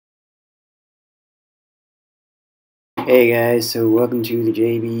Hey guys, so welcome to the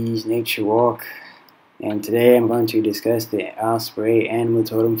JB's Nature Walk, and today I'm going to discuss the Osprey Animal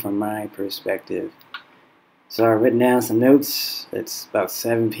Totem from my perspective. So I've written down some notes. It's about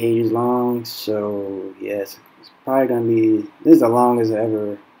 7 pages long, so yes, it's probably going to be, this is the longest I've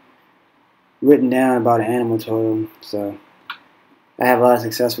ever written down about an animal totem. So I have a lot of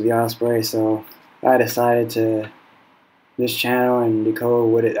success with the Osprey, so I decided to this channel and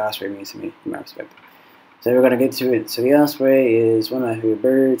decode what the Osprey means to me from my perspective. So we're going to get to it. So the osprey is one of my favorite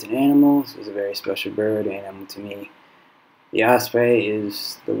birds and animals. It's a very special bird and animal to me. The osprey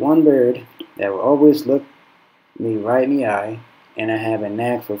is the one bird that will always look me right in the eye, and I have a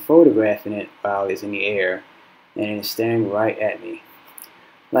knack for photographing it while it's in the air and it's staring right at me,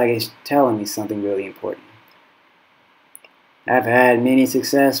 like it's telling me something really important. I've had many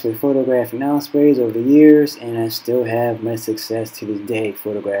success with photographing ospreys over the years, and I still have much success to this day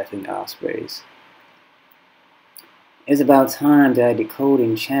photographing ospreys. It's about time that I decode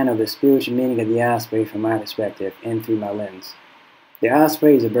and channel the spiritual meaning of the osprey from my perspective and through my lens. The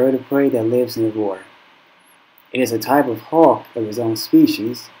osprey is a bird of prey that lives in the water. It is a type of hawk of its own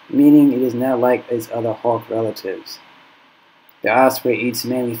species, meaning it is not like its other hawk relatives. The osprey eats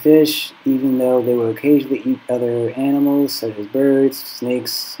mainly fish, even though they will occasionally eat other animals such as birds,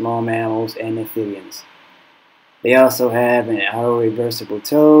 snakes, small mammals, and amphibians. They also have an outer reversible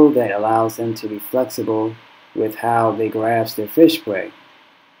toe that allows them to be flexible with how they grasp their fish prey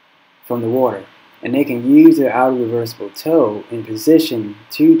from the water, and they can use their outer reversible toe in position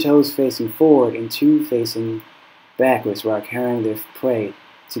 2 toes facing forward and 2 facing backwards while carrying their prey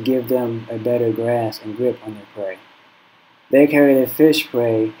to give them a better grasp and grip on their prey. They carry their fish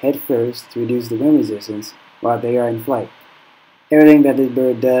prey head first to reduce the wind resistance while they are in flight. Everything that this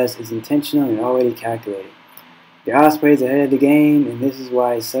bird does is intentional and already calculated. The osprey is ahead of the game, and this is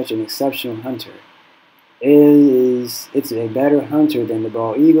why it's such an exceptional hunter. It's a better hunter than the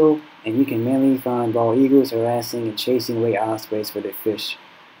bald eagle, and you can mainly find bald eagles harassing and chasing away ospreys for their fish,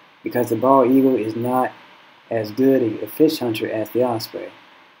 because the bald eagle is not as good a fish hunter as the osprey.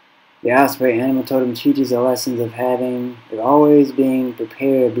 The Osprey Animal Totem teaches the lessons of always being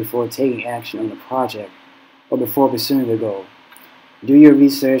prepared before taking action on a project or before pursuing the goal. Do your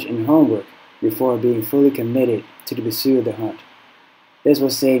research and homework before being fully committed to the pursuit of the hunt. This will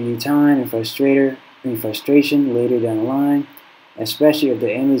save you time and frustration later down the line, especially if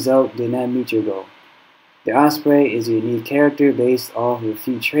the end result did not meet your goal. The osprey is a unique character based off of a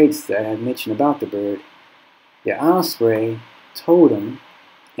few traits that I have mentioned about the bird. The osprey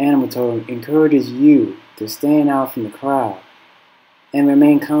animal totem encourages you to stand out from the crowd and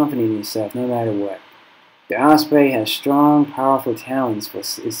remain confident in yourself no matter what. The osprey has strong, powerful talons for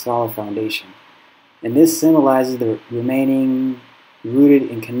its solid foundation, and this symbolizes the remaining rooted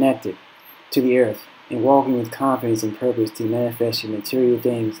and connected to the earth and walking with confidence and purpose to manifest your material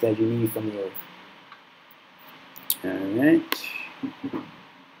things that you need from the earth. Alright.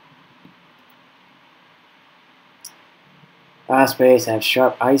 Ospreys have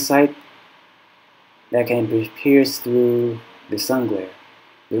sharp eyesight that can pierce through the sun glare.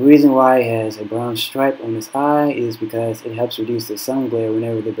 The reason why it has a brown stripe on its eye is because it helps reduce the sun glare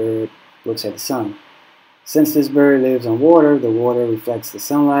whenever the bird looks at the sun. Since this bird lives on water, the water reflects the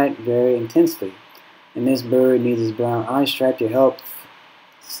sunlight very intensely, and this bird needs its brown eye stripe to help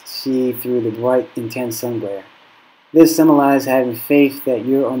see through the bright, intense sun glare. This symbolizes having faith that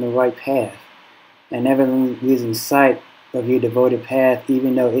you're on the right path and never losing sight of your devoted path,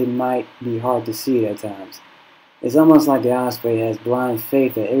 even though it might be hard to see it at times. It's almost like the osprey has blind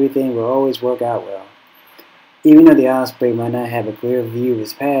faith that everything will always work out well. Even though the osprey might not have a clear view of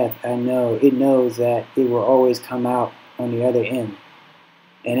its path, it knows that it will always come out on the other end,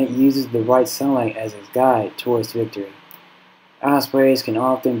 and it uses the bright sunlight as its guide towards victory. Ospreys can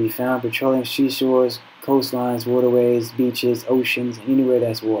often be found patrolling seashores, coastlines, waterways, beaches, oceans, and anywhere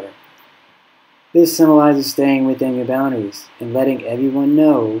that's water. This symbolizes staying within your boundaries and letting everyone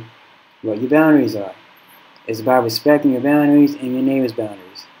know what your boundaries are. It's about respecting your boundaries and your neighbor's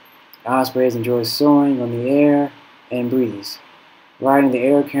boundaries. Ospreys enjoy soaring on the air and breeze, riding the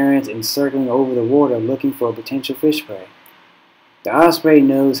air currents and circling over the water looking for a potential fish prey. The osprey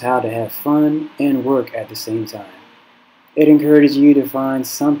knows how to have fun and work at the same time. It encourages you to find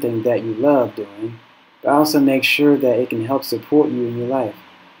something that you love doing, but also make sure that it can help support you in your life.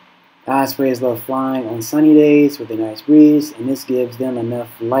 Ospreys love flying on sunny days with a nice breeze, and this gives them enough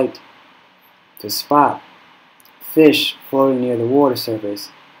light to spot fish floating near the water surface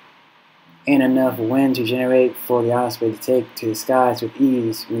and enough wind to generate for the osprey to take to the skies with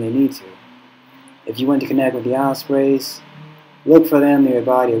ease when they need to. If you want to connect with the ospreys, Look for them near a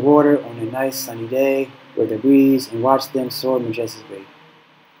body of water on a nice sunny day with a breeze and watch them soar majestically.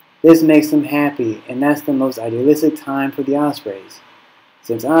 This makes them happy, and that's the most idealistic time for the ospreys.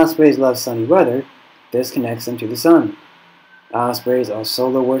 Since ospreys love sunny weather, this connects them to the sun. Ospreys are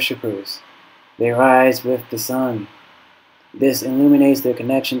solar worshippers. They rise with the sun. This illuminates their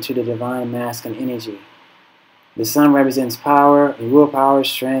connection to the divine masculine energy. The sun represents power and willpower,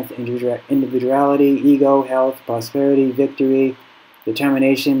 strength, individuality, ego, health, prosperity, victory,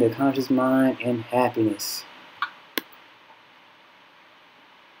 determination, the conscious mind, and happiness.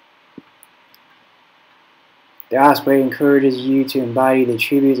 The osprey encourages you to embody the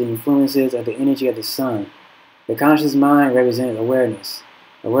attributes and influences of the energy of the sun. The conscious mind represents awareness.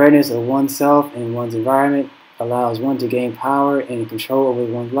 Awareness of oneself and one's environment allows one to gain power and control over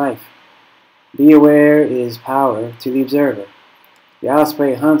one's life. Be aware is power to the observer. The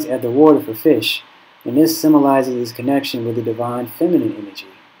osprey hunts at the water for fish, and this symbolizes its connection with the divine feminine energy.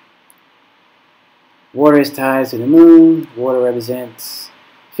 Water is tied to the moon. Water represents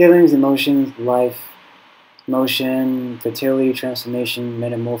feelings, emotions, life, motion, fertility, transformation,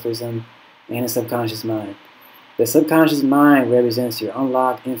 metamorphism, and the subconscious mind. The subconscious mind represents your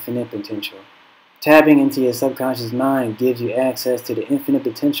unlocked infinite potential. Tapping into your subconscious mind gives you access to the infinite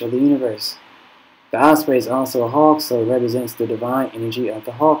potential of the universe. The osprey is also a hawk, so it represents the divine energy of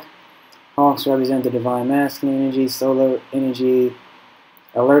the hawk. Hawks represent the divine masculine energy, solar energy,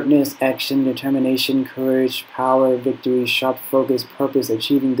 alertness, action, determination, courage, power, victory, sharp focus, purpose,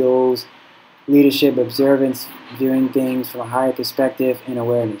 achieving goals, leadership, observance, viewing things from a higher perspective, and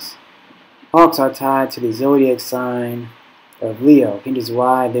awareness. Hawks are tied to the zodiac sign of Leo, which is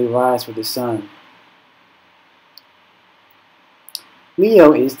why they rise with the sun.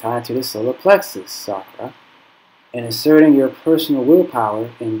 Leo is tied to the solar plexus chakra and asserting your personal willpower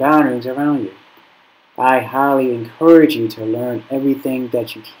and boundaries around you. I highly encourage you to learn everything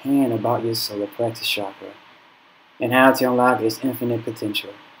that you can about your solar plexus chakra and how to unlock its infinite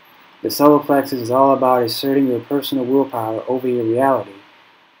potential. The solar plexus is all about asserting your personal willpower over your reality.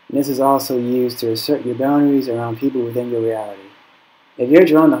 And this is also used to assert your boundaries around people within your reality. If you're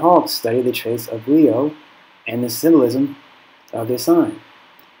drawn to hawks, study the traits of Leo and the symbolism of their sign.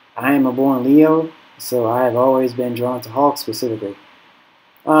 I am a born Leo, so I have always been drawn to hawks specifically.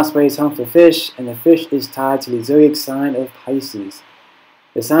 Ospreys hunt for fish, and the fish is tied to the zodiac sign of Pisces.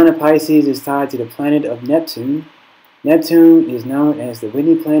 The sign of Pisces is tied to the planet of Neptune. Neptune is known as the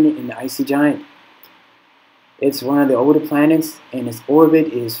windy planet and the icy giant. It's one of the older planets, and its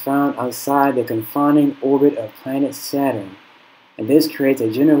orbit is found outside the confining orbit of planet Saturn. And this creates a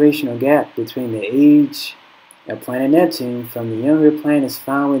generational gap between the age of planet Neptune from the younger planets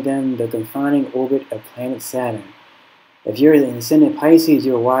found within the confining orbit of planet Saturn. If you're in ascendant Pisces,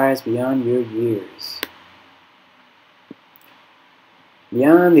 you're wise beyond your years.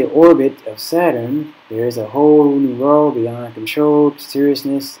 Beyond the orbit of Saturn, there is a whole new world beyond control,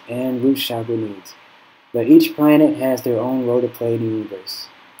 seriousness, and root chakra needs. But each planet has their own role to play in the universe.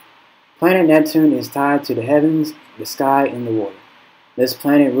 Planet Neptune is tied to the heavens, the sky, and the water. This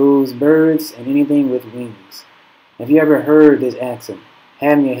planet rules birds and anything with wings. Have you ever heard this axiom,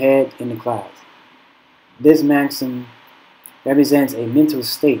 having your head in the clouds? This maxim represents a mental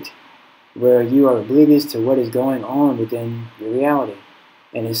state where you are oblivious to what is going on within your reality,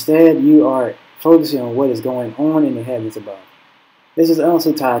 and instead you are focusing on what is going on in the heavens above. This is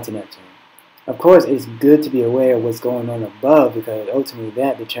also tied to Neptune. Of course, it's good to be aware of what's going on above because ultimately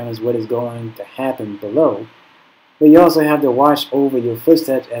that determines what is going to happen below. But you also have to watch over your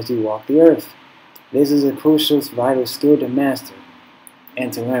footsteps as you walk the earth. This is a crucial, vital skill to master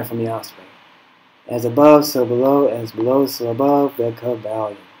and to learn from the osprey. As above, so below, as below, so above, the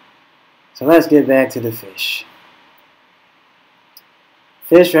Kabbalion. So let's get back to the fish.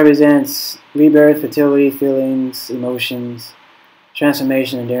 Fish represents rebirth, fertility, feelings, emotions,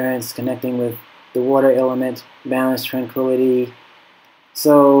 transformation, endurance, connecting with the water element, balance, tranquility.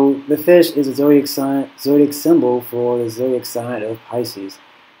 So the fish is a zodiac symbol for the zodiac sign of Pisces.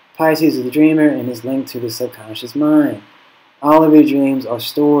 Pisces is the dreamer and is linked to the subconscious mind. All of your dreams are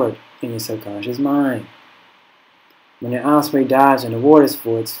stored in your subconscious mind. When an osprey dives in the waters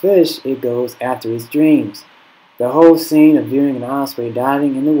for its fish, it goes after its dreams. The whole scene of viewing an osprey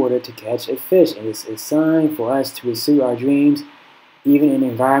diving in the water to catch a fish is a sign for us to pursue our dreams, even in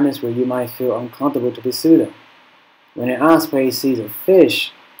environments where you might feel uncomfortable to pursue them. When an osprey sees a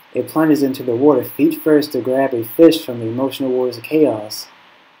fish, it plunges into the water feet first to grab a fish from the emotional waters of chaos.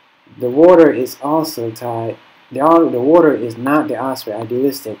 The water is also tied. The water is not the osprey's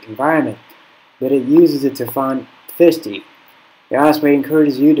idealistic environment, but it uses it to find fish to eat. The osprey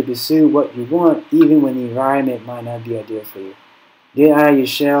encourages you to pursue what you want, even when the environment might not be ideal for you. Get out of your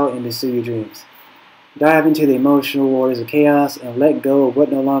shell and pursue your dreams. Dive into the emotional waters of chaos and let go of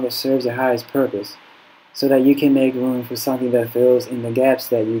what no longer serves your highest purpose, so that you can make room for something that fills in the gaps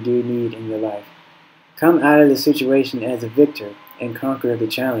that you do need in your life. Come out of the situation as a victor and conquer the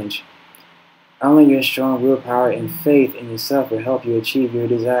challenge. Only your strong willpower and faith in yourself will help you achieve your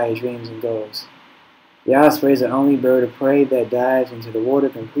desired dreams and goals. The osprey is the only bird of prey that dives into the water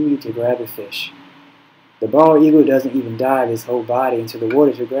completely to grab a fish. The bald eagle doesn't even dive his whole body into the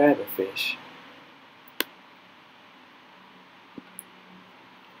water to grab a fish.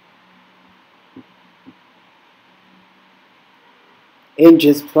 It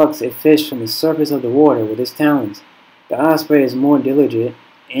just plucks a fish from the surface of the water with its talons. The osprey is more diligent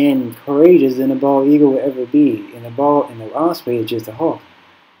and courageous than a bald eagle will ever be, and the osprey is just a hawk.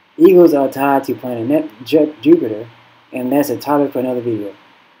 Eagles are tied to planet Jupiter, and that's a topic for another video.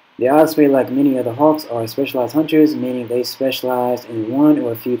 The osprey, like many other hawks, are specialized hunters, meaning they specialize in one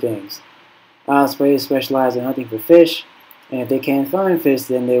or a few things. Ospreys specialize in hunting for fish, and if they can't find fish,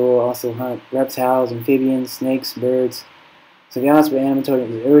 then they will also hunt reptiles, amphibians, snakes, birds. So the Osprey Animal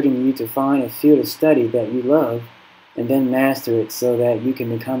Totem is urging you to find a field of study that you love and then master it so that you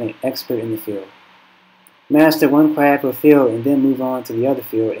can become an expert in the field. Master one craft or field and then move on to the other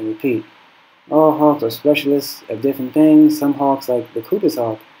field and repeat. All hawks are specialists of different things. Some hawks, like the Cooper's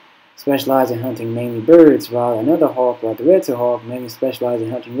hawk, specialize in hunting mainly birds, while another hawk, like the red-tailed hawk, mainly specializes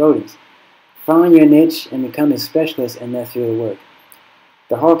in hunting rodents. Find your niche and become a specialist in that field of work.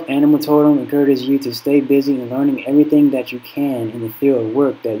 The Hawk Animal Totem encourages you to stay busy in learning everything that you can in the field of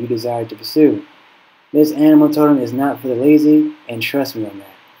work that you desire to pursue. This animal totem is not for the lazy, and trust me on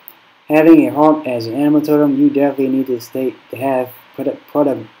that. Having a hawk as your animal totem, you definitely need to have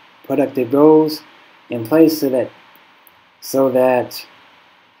productive goals in place so that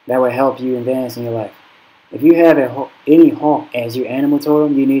will help you advance in your life. If you have any hawk as your animal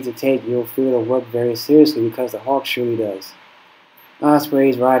totem, you need to take your field of work very seriously, because the hawk surely does.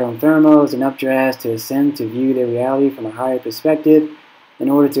 Ospreys ride on thermals and updrafts to ascend to view their reality from a higher perspective in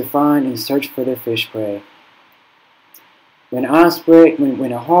order to find and search for their fish prey. When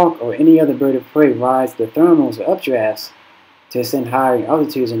a hawk or any other bird of prey rides the thermals or updrafts to ascend higher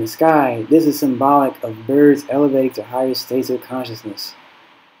altitudes in the sky, this is symbolic of birds elevating to higher states of consciousness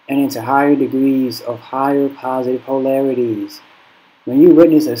and into higher degrees of higher positive polarities. When you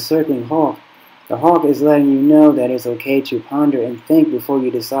witness a circling hawk, the hawk is letting you know that it's okay to ponder and think before you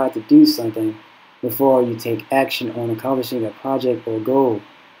decide to do something, before you take action on accomplishing a project or goal.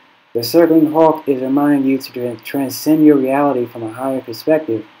 The circling hawk is reminding you to transcend your reality from a higher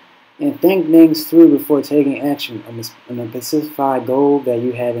perspective and think things through before taking action on a specified goal that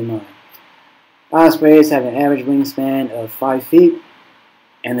you have in mind. Ospreys have an average wingspan of 5 feet,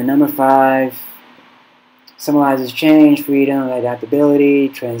 and the number 5 symbolizes change, freedom, adaptability,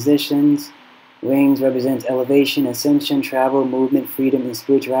 transitions. Wings represents elevation, ascension, travel, movement, freedom, and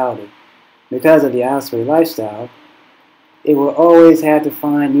spirituality. Because of the osprey lifestyle, it will always have to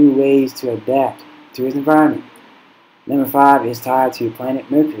find new ways to adapt to its environment. Number 5 is tied to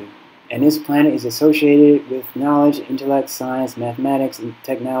planet Mercury, and this planet is associated with knowledge, intellect, science, mathematics, and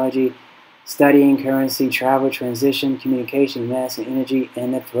technology, studying, currency, travel, transition, communication, mass and energy,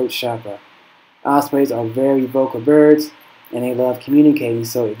 and the throat chakra. Ospreys are very vocal birds, and they love communicating,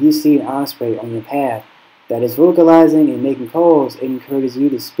 so if you see an osprey on your path that is vocalizing and making calls, it encourages you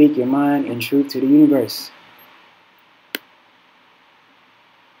to speak your mind and truth to the universe.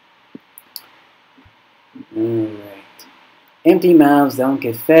 Alright. Empty mouths don't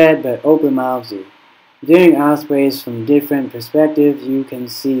get fed, but open mouths do. Viewing ospreys from different perspectives, you can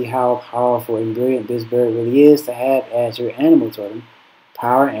see how powerful and brilliant this bird really is to have as your animal totem,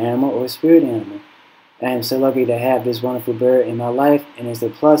 power animal, or spirit animal. I am so lucky to have this wonderful bird in my life, and it's a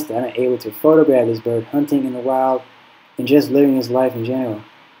plus that I'm able to photograph this bird hunting in the wild and just living his life in general.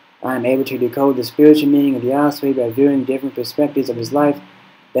 I am able to decode the spiritual meaning of the osprey by viewing different perspectives of his life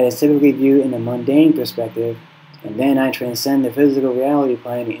that is typically viewed in the mundane perspective, and then I transcend the physical reality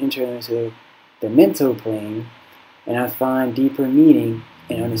plane and enter into the mental plane, and I find deeper meaning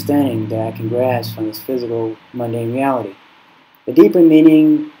and understanding that I can grasp from this physical mundane reality. The deeper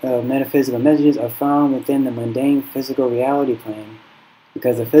meaning of metaphysical messages are found within the mundane physical reality plane,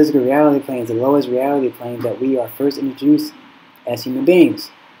 because the physical reality plane is the lowest reality plane that we are first introduced as human beings.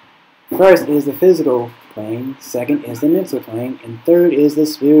 First is the physical plane, second is the mental plane, and third is the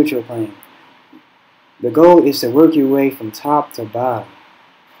spiritual plane. The goal is to work your way from top to bottom.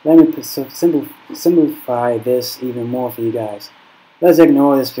 Let me simplify this even more for you guys. Let's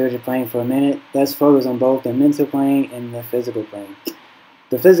ignore the spiritual plane for a minute. Let's focus on both the mental plane and the physical plane.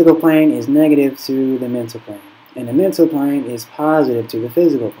 The physical plane is negative to the mental plane. and the mental plane is positive to the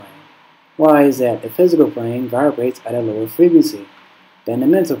physical plane. Why is that? The physical plane vibrates at a lower frequency than the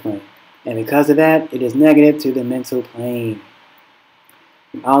mental plane, and because of that, it is negative to the mental plane.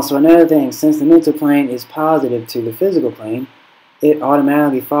 Also, another thing, since the mental plane is positive to the physical plane, it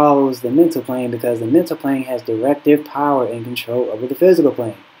automatically follows the mental plane because the mental plane has directive power and control over the physical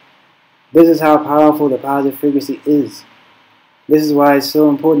plane. This is how powerful the positive frequency is. This is why it's so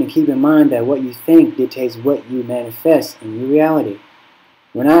important to keep in mind that what you think dictates what you manifest in your reality.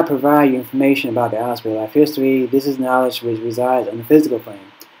 When I provide you information about the Osprey life history, this is knowledge which resides on the physical plane.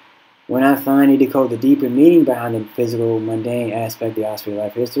 When I finally decode the deeper meaning behind the physical, mundane aspect of the Osprey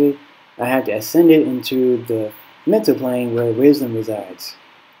life history, I have to ascend it into the mental plane where wisdom resides.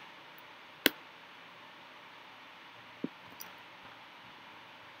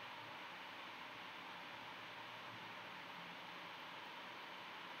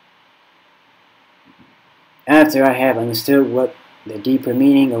 After I have understood what the deeper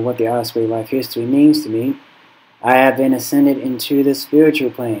meaning of what the Osprey life history means to me, I have then ascended into the spiritual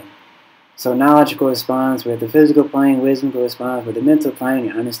plane. So knowledge corresponds with the physical plane, wisdom corresponds with the mental plane,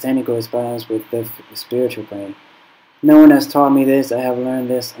 and understanding corresponds with the spiritual plane. No one has taught me this. I have learned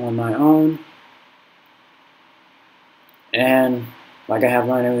this on my own. And like I have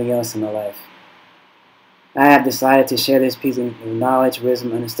learned everything else in my life. I have decided to share this piece of knowledge,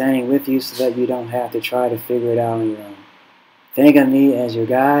 wisdom, understanding with you so that you don't have to try to figure it out on your own. Think of me as your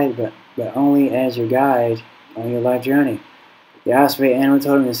guide, but only as your guide on your life journey. The Osprey Animal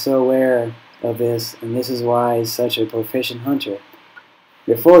Totem is so aware of this, and this is why he's such a proficient hunter.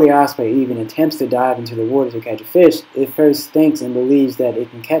 Before the osprey even attempts to dive into the water to catch a fish, it first thinks and believes that it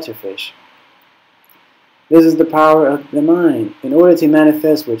can catch a fish. This is the power of the mind. In order to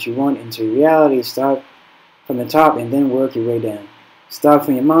manifest what you want into reality, start from the top and then work your way down. Start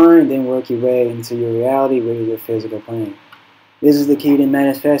from your mind, then work your way into your reality, which is your physical plane. This is the key to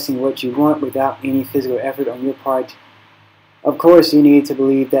manifesting what you want without any physical effort on your part. Of course, you need to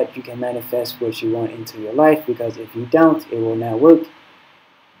believe that you can manifest what you want into your life, because if you don't, it will not work.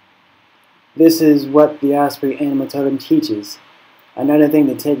 This is what the Osprey Animal Totem teaches. Another thing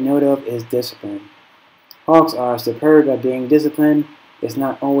to take note of is discipline. Hawks are superb at being disciplined. It's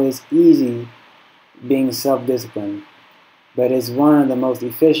not always easy being self-disciplined, but it's one of the most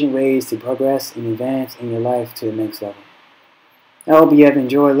efficient ways to progress and advance in your life to the next level. I hope you have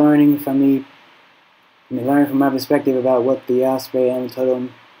enjoyed learning from me, learning from my perspective about what the Osprey Animal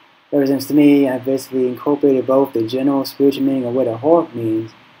Totem represents to me. I've basically incorporated both the general spiritual meaning of what a hawk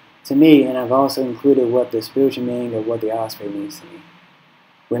means to me, and I've also included what the spiritual meaning of what the osprey means to me.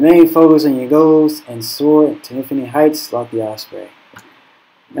 Remain focused on your goals and soar to infinite heights like the osprey.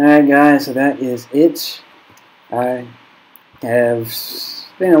 Alright guys, so that is it. I have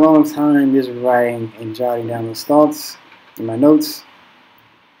spent a long time just writing and jotting down those thoughts in my notes.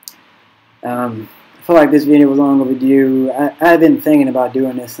 I feel like this video was long overdue. I've been thinking about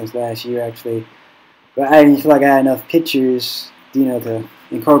doing this since last year actually, but I didn't feel like I had enough pictures, to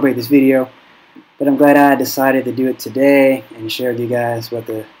incorporate this video. But I'm glad I decided to do it today and share with you guys what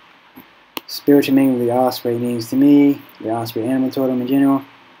the spiritual meaning of the osprey means to me, the Osprey Animal Totem in general.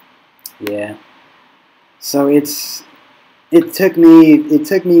 Yeah. So it took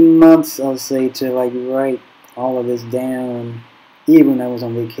me months, I'll say, to like write all of this down. Even when I was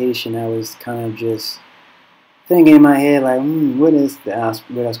on vacation, I was kind of just thinking in my head like, what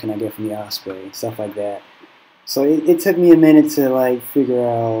else can I get from the osprey? Stuff like that. So it took me a minute to like figure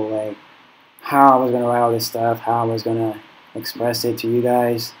out like how I was gonna write all this stuff, how I was gonna express it to you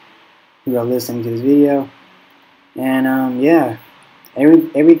guys who are listening to this video. And yeah,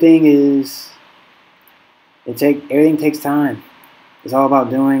 everything takes time. It's all about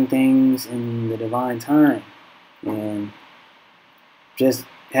doing things in the divine time and just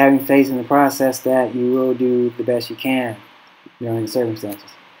having faith in the process that you will do the best you can during the circumstances.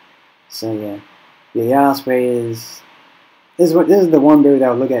 So yeah. The osprey this is the one bird that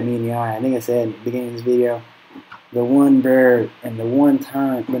will look at me in the eye. I think I said at the beginning of this video, the one bird and the one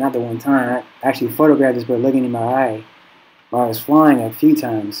time, but not the one time, I actually photographed this bird looking in my eye while I was flying a few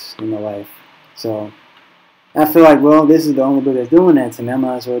times in my life. So I feel like, well, this is the only bird that's doing that to me. I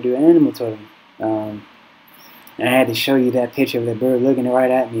might as well do an animal totem. And I had to show you that picture of the bird looking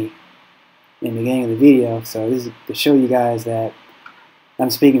right at me in the beginning of the video. So this is to show you guys that I'm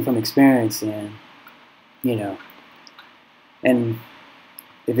speaking from experience, and and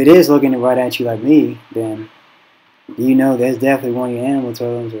if it is looking right at you like me, then there's definitely one of your animal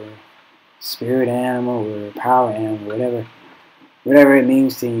totems or spirit animal or power animal, whatever it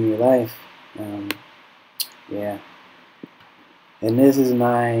means to you in your life. Yeah. And this is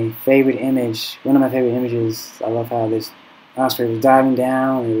my favorite image, one of my favorite images. I love how this osprey was diving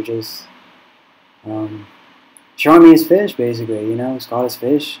down and it was just showing me his fish, basically. You know, it's caught his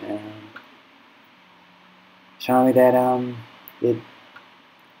fish, and showing me that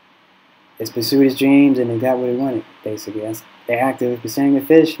it's pursued its dreams and it got what it wanted, basically. That's the act of pursuing a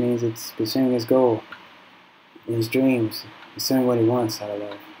fish means it's pursuing his goal, his dreams, pursuing what he wants out of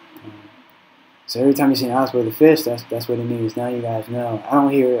life. So every time you see an osprey with a fish, that's what it means. Now you guys know. I don't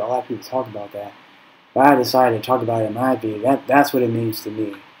hear a lot of people talk about that, but I decided to talk about it in my video. That's what it means to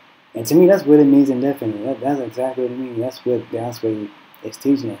me. And to me, that's what it means indefinitely. That's exactly what it means. That's what the osprey is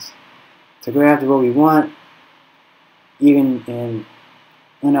teaching us. To go after what we want, even in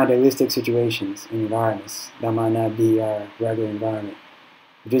unidealistic situations and environments that might not be our regular environment.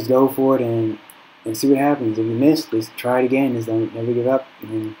 Just go for it and see what happens. If you miss, just try it again. Just don't never give up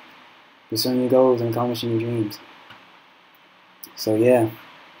and pursuing your goals and accomplishing your dreams. So yeah,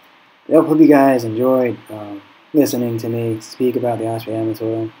 I hope you guys enjoyed listening to me speak about the Osprey Animal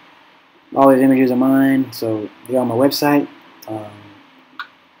Totem. All these images are mine, so they're on my website. You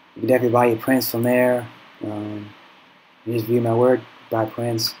can definitely buy your prints from there. You just view my work, buy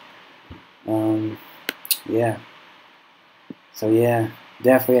prints. Yeah. So yeah,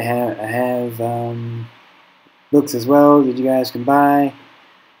 definitely I have books as well that you guys can buy.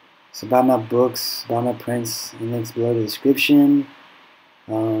 So buy my books, buy my prints, and links below the description.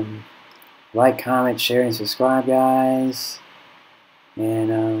 Like, comment, share, and subscribe, guys.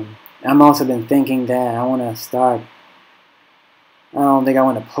 And I'm also been thinking that I want to start. I don't think I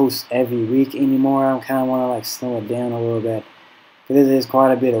want to post every week anymore. I kind of want to like slow it down a little bit. Because this is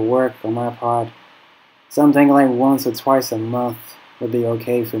quite a bit of work on my part. So I'm thinking like once or twice a month would be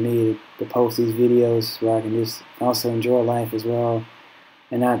okay for me to post these videos where I can just also enjoy life as well.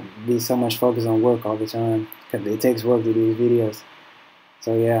 And not be so much focused on work all the time. Because it takes work to do these videos.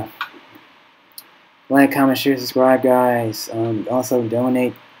 So yeah. Like, comment, share, subscribe, guys. Also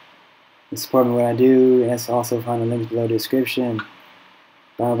donate and support me what I do. That's also found the links below the description.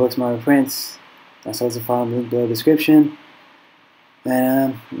 Buy my books, my prints. That's also found the link below the description.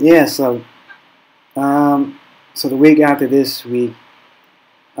 And yeah, so the week after this week,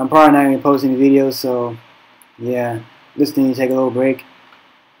 I'm probably not going to post any videos. So yeah, just need to take a little break.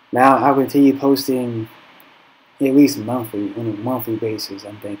 Now I'll continue posting at least monthly, on a monthly basis,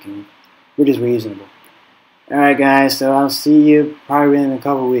 I'm thinking, which is reasonable. Alright guys, so I'll see you probably in a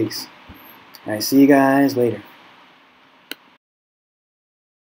couple weeks. Alright, see you guys later.